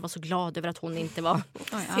extra hårt och var så glad över att hon inte var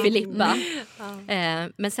Filippa.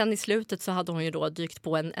 Men sen i slutet så hade hon ju då dykt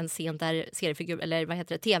på en scen där seriefigur, eller vad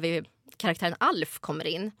heter det, tv-karaktären Alf kommer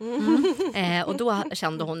in. Och då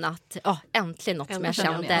kände hon att äntligen något som jag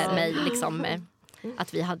kände mig liksom,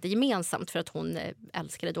 att vi hade gemensamt för att hon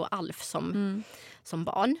älskade då Alf som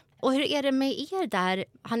barn. Och hur är det med er där?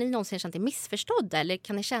 Har ni någonsin känt er missförstådda eller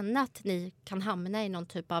kan ni känna att ni kan hamna i någon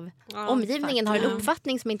typ av omgivningen har en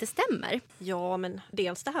uppfattning som inte stämmer? Ja, men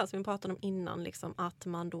dels det här som vi pratade om innan, liksom, att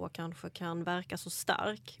man då kanske kan verka så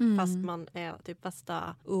stark fast man är typ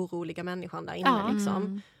värsta oroliga människan där inne.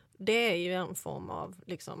 Liksom. Det är ju en form av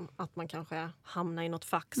liksom, att man kanske hamnar i något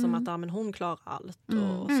fack som att men hon klarar allt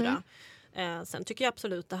och sådär. Sen tycker jag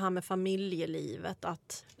absolut det här med familjelivet,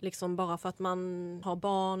 att liksom bara för att man har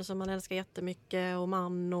barn som man älskar jättemycket och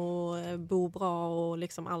man och bor bra och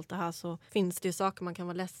liksom allt det här, så finns det ju saker man kan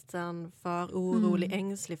vara ledsen för, orolig,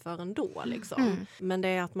 ängslig för ändå. Liksom. Men det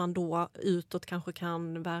är att man då utåt kanske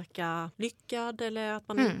kan verka lyckad eller att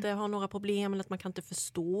man inte har några problem eller att man kan inte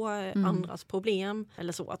förstå andras problem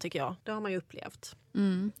eller så, tycker jag. Det har man ju upplevt.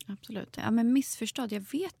 Absolut. Ja, men missförstådd, jag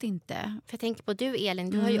vet inte. För jag tänker på du Elin,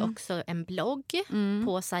 du har ju också en blogg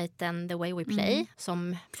på sajten The Way We Play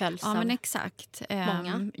som följs av men exakt.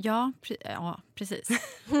 många. Ja, precis.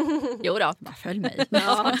 Jo då, följ mig.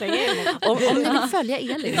 Om ni vill följa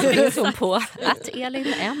Elin så finns hon på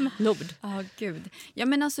 @ElinMNord. Gud. Ja,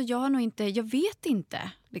 men alltså jag vet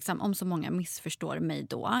inte liksom, om så många missförstår mig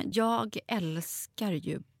då. Jag älskar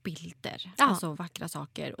ju bilder, alltså vackra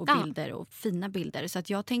saker och bilder och fina bilder. Så att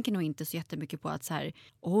jag tänker nog inte så jättemycket på att så här,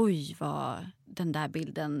 oj vad den där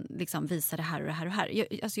bilden liksom visar det här och det här och här.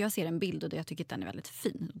 Jag ser en bild och jag tycker att den är väldigt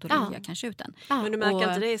fin. Då lägger jag kanske ut den. Men du märker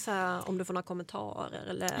inte det så här, om du får några kommentarer?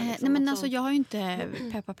 Eller liksom nej, men alltså, jag har ju inte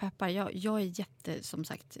peppar. Jag är som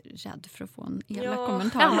sagt rädd för att få en elak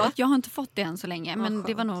kommentar. Jag har inte fått det än så länge. Men skönt.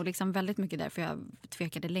 det var nog liksom väldigt mycket därför jag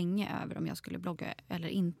tvekade länge över om jag skulle blogga eller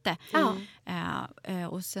inte.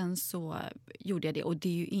 Och sen så gjorde jag det. Och det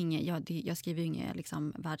är ju jag skriver ju inget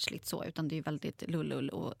liksom världsligt så, utan det är väldigt lullull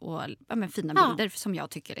och fina bilder som jag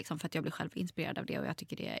tycker liksom, för att jag blir själv inspirerad av det och jag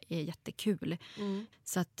tycker det är jättekul.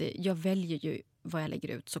 Så att jag väljer ju vad jag lägger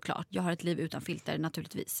ut såklart. Jag har ett liv utan filter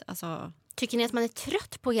naturligtvis. Alltså... Tycker ni att man är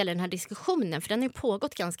trött på hela den här diskussionen? För den har ju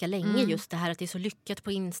pågått ganska länge, just det här att det är så lyckat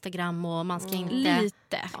på Instagram och man ska inte...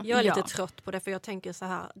 Lite. Jag är lite trött på det, för jag tänker så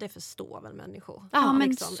här, det förstår väl människor. Ja, men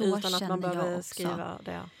liksom, så utan att man behöver skriva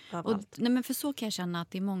det överallt. Men för så kan jag känna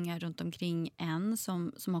att det är många runt omkring en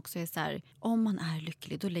som också är så här, om man är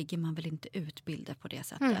lycklig då lägger man väl inte ut bilder på det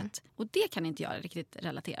sättet. Och det kan inte jag riktigt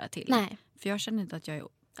relatera till. Nej. För jag känner inte att jag är...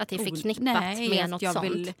 Att det är förknippat med något jag sånt.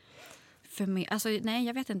 Vill nej,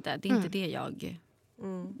 jag vet inte. Det är inte det jag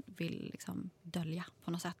vill liksom dölja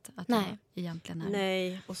på något sätt. Att jag egentligen är...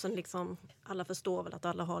 Nej, och sen liksom, alla förstår väl att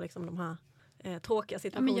alla har liksom de här tråkiga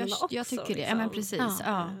situationerna också. Jag tycker det, liksom. men precis.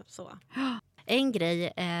 Så. En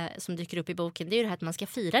grej som dyker upp i boken, det är ju det här att man ska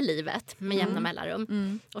fira livet med jämna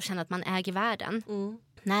mellanrum och känna att man äger världen.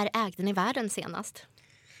 När ägde ni världen senast?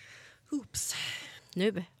 Oops.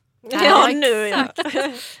 Nu. Ja, nu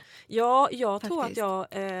jag tror att jag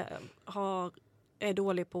är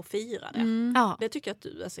dålig på att fira det. Det tycker jag att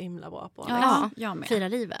du är så himla bra på. Jag med. Fira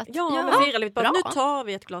livet. Men fira livet. Bra. Nu tar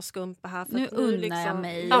vi ett glas skumpa här. För nu att unnar liksom, jag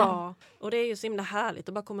mig. Ja, och det är ju så himla härligt.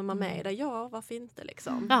 Och bara kommer man med det. Ja, varför inte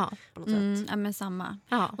liksom. På något sätt. Ja, men samma.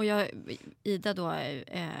 Och Ida då,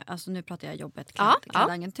 alltså nu pratar jag jobbet,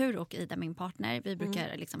 klädagentur och Ida min partner. Vi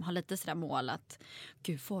brukar liksom ha lite sådär mål att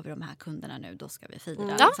gud, får vi de här kunderna nu, då ska vi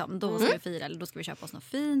fira. Liksom. Då ska vi fira, eller då ska vi köpa oss något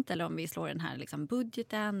fint. Eller om vi slår den här liksom,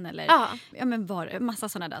 budgeten. Eller massa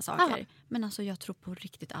sådana där saker. Men alltså jag tror på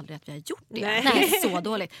riktigt aldrig att vi har gjort det. Nej. Det är så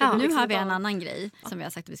dåligt. Nu har vi en annan grej som vi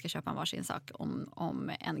har sagt att vi ska köpa en varsin sak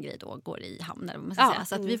om en grej då går i hamn. Eller vad man ska säga.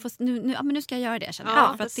 Så att vi får, nu ska jag göra det, känner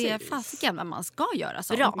jag. För att det är fasiken vad man ska göra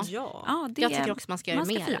så. Bra. Jag tycker också man ska göra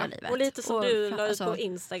mer. Livet. Och lite som du la ut på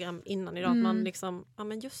Instagram innan idag. Att man liksom,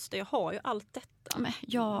 men just det, jag har ju allt detta.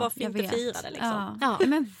 Varför inte fira det liksom? Ja,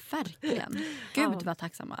 men verkligen. Gud vad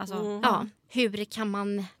tacksamma. Alltså, Hur kan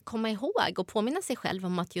man komma ihåg och påminna sig själv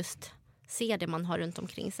om att just se det man har runt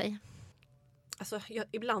omkring sig? Alltså,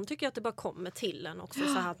 ibland tycker jag att det bara kommer till en också.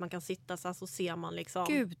 Så här att man kan sitta så här, så ser man liksom.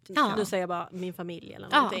 Gud, du säger bara min familj eller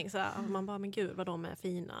någonting. Så här, man bara, men gud vad de är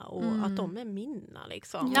fina. Och att de är mina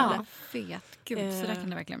liksom. Ja, fet. Gud, så där kan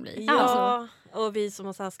det verkligen bli. Ja, och vi som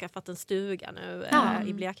har så här skaffat en stuga nu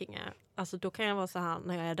i Blekinge. Alltså då kan jag vara så här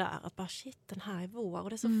när jag är där. Att bara shit, den här är vår. Och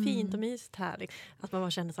det är så fint och mysigt här. Liksom. Att man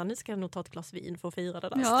bara känner så här, nu ska jag nog ta ett glas vin för att fira det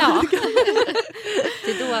där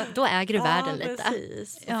stugan. Då äger du världen lite.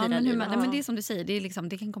 Precis. Men det är som du säger, det, är liksom,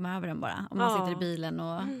 det kan komma över en bara. Om man sitter i bilen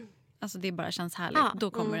och alltså, det bara känns härligt.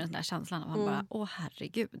 Då kommer den där känslan av att man bara, åh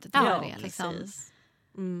herregud. Det är det liksom.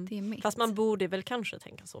 Det är mitt. Fast man borde väl kanske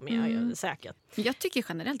tänka så mer säkert. Jag tycker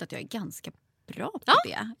generellt att jag är ganska bra på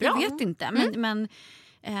det. Jag vet inte, men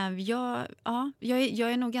jag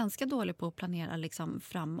är nog ganska dålig på att planera liksom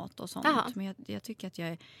framåt och sånt. Men jag tycker att jag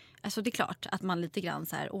är... Alltså det är klart att man lite grann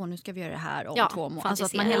så här, nu ska vi göra det här om 2 månader. Alltså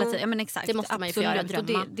att man hela tiden, men exakt. Det måste man ju få göra,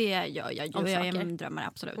 drömma. Det gör jag. Jag är en drömmare,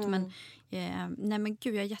 absolut. Men, nej men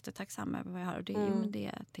gud, jag är jättetacksam över vad jag har. Och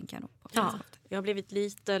det tänker jag nog på. Jag har blivit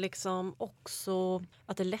lite liksom också,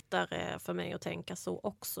 att det är lättare för mig att tänka så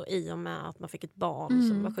också i och med att man fick ett barn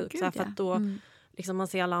som var sjukt. För att då... Liksom man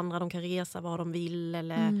ser alla andra, de kan resa var de vill.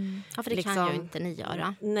 Eller, för det liksom, kan ju inte ni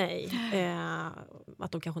göra. Nej,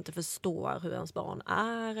 att de kanske inte förstår hur ens barn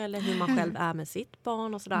är. Eller hur man själv är med sitt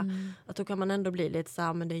barn och sådär. Att då kan man ändå bli lite så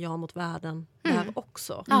här, men det är jag mot världen där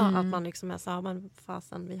också. Att man liksom är så här, men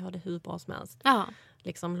fasen, vi har det hur bra som helst.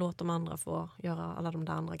 Liksom, låt de andra få göra alla de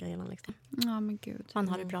där andra grejerna. Liksom. Ja, men gud. Man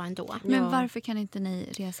har det bra ändå. Men varför kan inte ni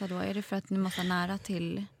resa då? Är det för att ni måste nära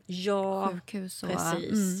till sjukhus? Och...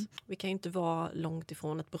 precis. Vi kan ju inte vara långt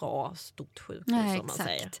ifrån ett bra, stort sjukhus. Nej, som man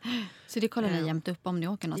säger. Så det kollar ni jämt upp om ni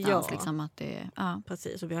åker någonstans? Liksom, att det,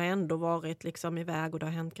 precis. Och vi har ändå varit liksom iväg och det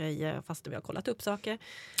har hänt grejer fast vi har kollat upp saker.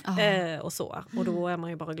 Och så. Och då är man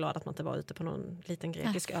ju bara glad att man inte var ute på någon liten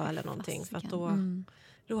grekisk ö eller någonting. För att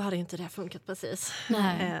då hade inte det funkat precis.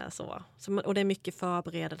 Så, och det är mycket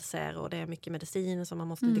förberedelser och det är mycket mediciner som man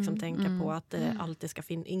måste liksom tänka på att det alltid ska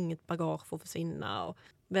finnas, inget bagage får försvinna och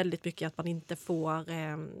väldigt mycket att man inte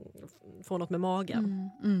får något med magen.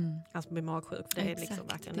 Alltså bli magsjuk, för det är liksom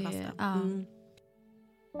verkligen det värsta.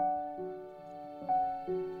 En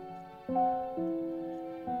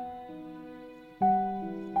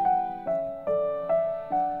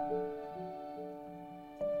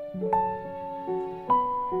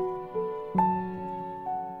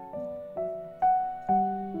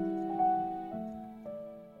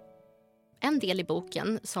del i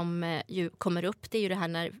boken som ju kommer upp, det är ju det här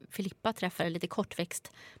när Filippa träffar en lite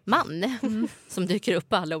kortväxt man som dyker upp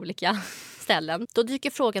på alla olika ställen. Då dyker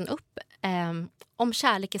frågan upp om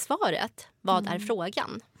kärlek är svaret. Vad är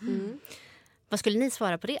frågan? Vad skulle ni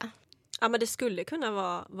svara på det? Ja, men det skulle kunna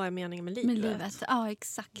vara vad är meningen med livet. Med livet, ja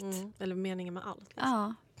exakt. Eller meningen med allt.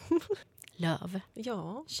 Liksom. Ja. Löv.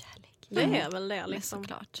 Ja, Kärlek. det är väl det. Liksom.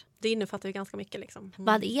 Såklart. Det innefattar ju ganska mycket. Liksom.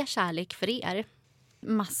 Vad är kärlek för er?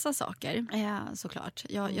 Massa saker, såklart.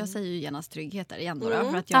 Jag säger ju genast trygghet där igen då,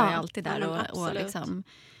 för att jag är alltid där och liksom,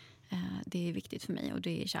 det är viktigt för mig och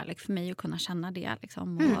det är kärlek för mig att kunna känna det.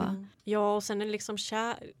 Liksom, och... Ja, och sen är det liksom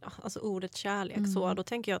alltså ordet kärlek så, då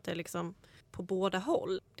tänker jag att det är liksom på båda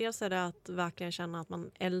håll. Dels är det att verkligen känna att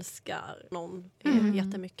man älskar någon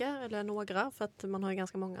jättemycket eller några, för att man har ju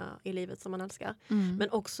ganska många i livet som man älskar. Men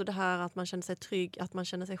också det här att man känner sig trygg, att man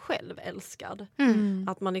känner sig själv älskad.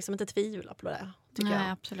 Att man liksom inte tvivlar på det, tycker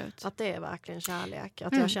jag. Absolut. Att det är verkligen kärlek.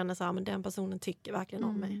 Att jag känner så här, men den personen tycker verkligen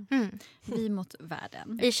om mig. Vi mot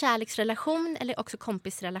världen. I kärleksrelation eller också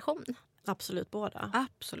kompisrelation? Absolut båda.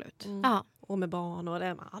 Absolut. Ja. Och med barn och det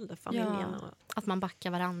är med alla familjen. Ja. Att man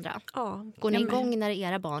backar varandra. Ja. Går ni igång när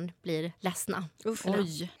era barn blir ledsna?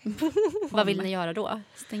 Oj. Vad vill ni göra då?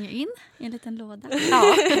 Stänga in i en liten låda.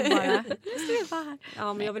 Ja, bara.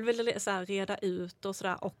 Ja, men jag vill väl så här reda ut och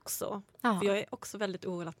sådär också. Ja. För jag är också väldigt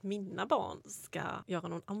orolig att mina barn ska göra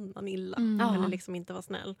någon annan illa. Eller liksom inte vara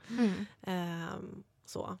snäll.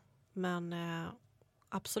 Så. Men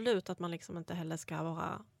absolut att man liksom inte heller ska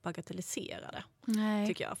vara bagatelliserade. Nej.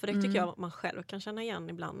 Tycker jag. För det tycker jag man själv kan känna igen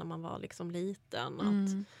ibland när man var liksom liten.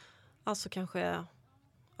 Att, alltså kanske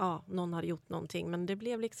någon hade gjort någonting, men det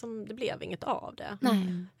blev inget av det.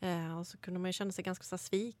 Och så kunde man ju känna sig ganska så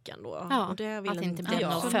sviken då. Ja, och det vill att det inte blev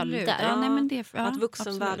jag. någon följder. Ja, nej, men det, att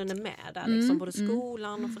vuxenvärlden är med där. Liksom, både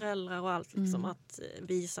skolan och föräldrar och allt. Liksom, att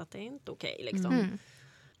visa att det är inte okej. Liksom.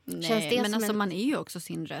 Nej, men alltså, man är ju också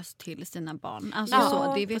sin röst till sina barn. Alltså,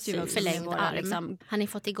 så, det vet ju också förlängd arm. Liksom. Har ni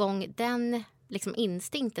fått igång den liksom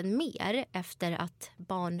instinkten mer efter att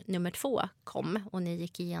barn nummer 2 kom och ni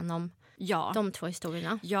gick igenom de 2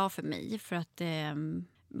 historierna? Ja, för mig. För att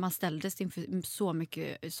man ställdes inför så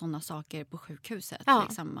mycket sådana saker på sjukhuset.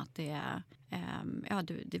 Liksom, att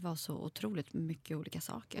det var så otroligt mycket olika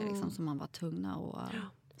saker liksom, som man var tvungna att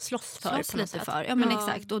slåss lite för. Ja, men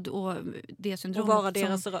exakt. Och det syndromet och vara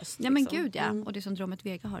deras röst. Ja, men gud, ja. Och det syndromet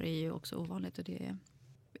Vega har är ju också ovanligt. Och det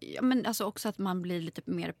men alltså också att man blir lite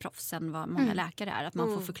mer proffs än vad många läkare är. Att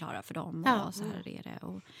man får förklara för dem och så här är det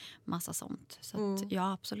och massa sånt. Så att,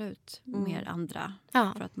 ja, absolut. Mer andra.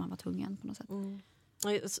 För att man var tvungen på något sätt.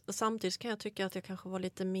 Samtidigt kan jag tycka att jag kanske var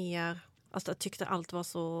lite mer... Alltså jag tyckte allt var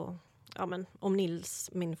så... Ja, men om Nils,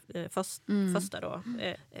 min första då,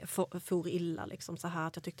 for illa liksom så här,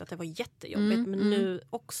 att jag tyckte att det var jättejobbigt. Men nu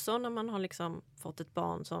också när man har liksom fått ett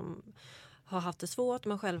barn som har haft det svårt,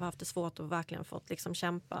 man själv har haft det svårt och verkligen fått liksom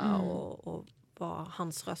kämpa och vara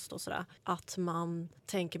hans röst och sådär. Att man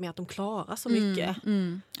tänker mer att de klarar så mycket.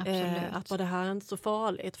 Att bara det här är inte så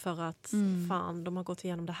farligt för att fan, de har gått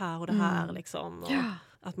igenom det här och det här liksom. Och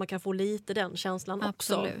att man kan få lite den känslan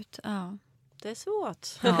också. Absolut, ja. Det är svårt.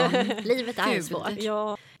 Ja, livet är svårt.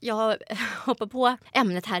 Ja. Jag hoppar på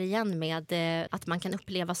ämnet här igen med att man kan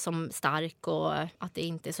upplevas som stark och att det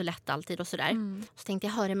inte är så lätt alltid och sådär. Så tänkte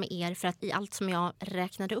jag höra med er, för att i allt som jag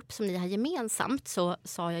räknade upp som ni har gemensamt så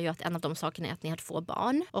sa jag ju att en av de sakerna är att ni har 2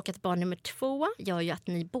 barn. Och att barn nummer 2 gör ju att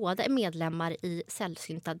ni båda är medlemmar i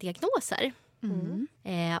sällsynta diagnoser.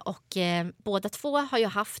 Och båda 2 har ju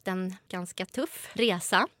haft en ganska tuff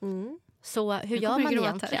resa. Så hur gör man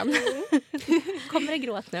egentligen? Kommer det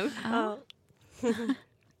gråt nu? Ja.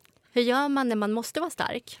 Hur gör man när man måste vara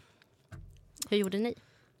stark? Hur gjorde ni?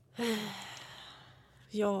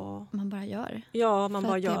 Ja. Man bara gör. Ja, man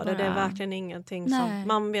bara gör det. Bara... Det är verkligen ingenting som...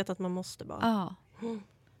 Man vet att man måste bara. Ja,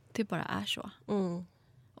 det bara är så.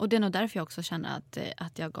 Och det är nog därför jag också känner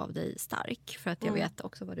att jag gav dig stark. För att jag vet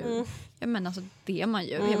också vad du... Jag menar, alltså, det är man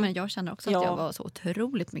ju. Jag känner också att jag var så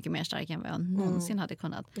otroligt mycket mer stark än vad jag någonsin hade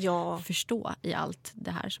kunnat förstå i allt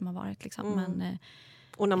det här som har varit. Liksom. Men,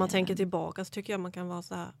 och när man tänker tillbaka så tycker jag man kan vara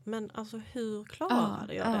så här, men alltså hur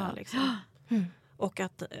klarade jag det? Liksom? Och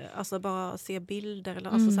att alltså, bara se bilder. Eller,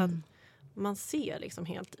 alltså, så att man ser liksom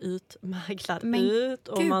helt utmärglad ut.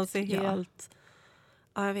 Och man ser helt...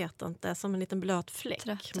 Ja, jag vet inte, som en liten blöt fläck.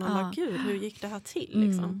 Trött. Man bara, gud, hur gick det här till?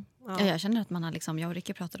 Liksom? Ja, jag känner att man har liksom, jag och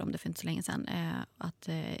Rikke pratade om det för inte så länge sedan, att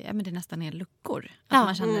men det nästan är luckor. Att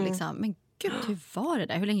man känner liksom, men gud, hur var det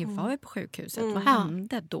där? Hur länge var vi på sjukhuset? Vad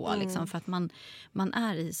hände då? Liksom, för att man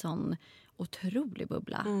är i sån otrolig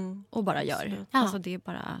bubbla och bara gör. Alltså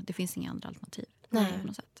det finns inga andra alternativ. Nej. På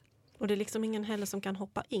något sätt. Och det är liksom ingen heller som kan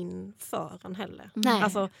hoppa in för en heller. Nej.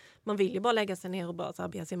 Alltså, man vill ju bara lägga sig ner och bara så här,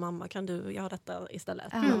 be sin mamma, kan du göra detta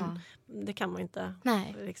istället? Men det kan man inte.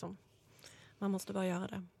 Nej. Liksom. Man måste bara göra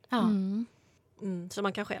det. Ja. Så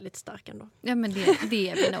man kanske är lite stark ändå. Ja, men det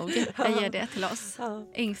är vi nog. Jag ger det till oss.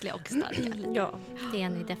 Ängsliga och starka. Ja, Det är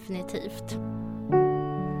ni definitivt.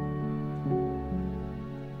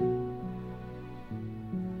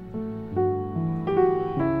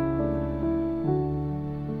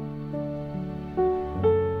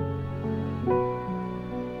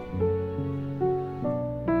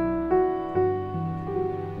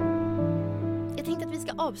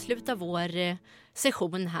 Avsluta vår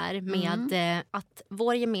session här med att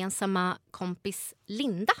vår gemensamma kompis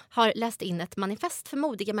Linda har läst in ett manifest för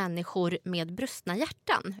modiga människor med brustna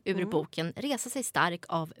hjärtan ur boken Resa sig stark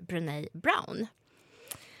av Brené Brown.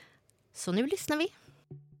 Så nu lyssnar vi.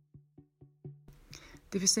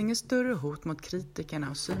 Det finns inget större hot mot kritikerna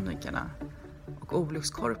och cynikerna och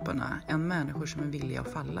olyckskorparna än människor som är villiga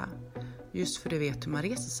att falla. Just för det vet hur man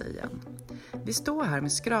reser sig igen. Vi står här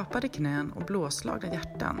med skrapade knän och blåslagna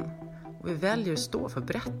hjärtan. Och vi väljer att stå för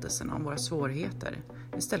berättelsen om våra svårigheter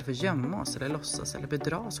istället för att gömma oss eller låtsas eller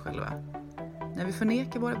bedra oss själva. När vi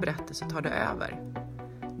förnekar våra berättelser tar det över.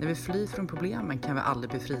 När vi flyr från problemen kan vi aldrig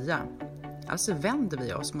bli fria. Alltså vänder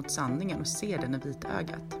vi oss mot sanningen och ser den i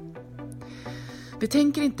vitögat. Vi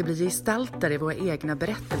tänker inte bli gestaltare i våra egna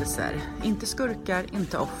berättelser. Inte skurkar,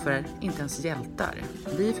 inte offer, inte ens hjältar.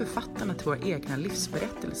 Vi är författarna till våra egna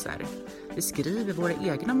livsberättelser. Vi skriver våra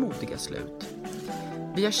egna modiga slut.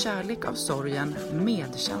 Vi har kärlek av sorgen,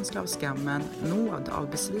 medkänsla av skammen, nåd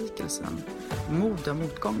av besvikelsen, mod av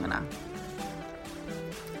motgångarna.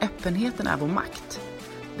 Öppenheten är vår makt.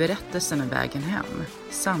 Berättelsen är vägen hem.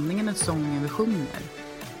 Sanningen är sången vi sjunger.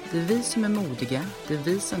 Det är vi som är modiga, det är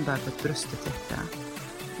vi som bär på ett brustet hjärta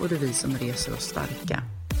och det är vi som reser oss starka.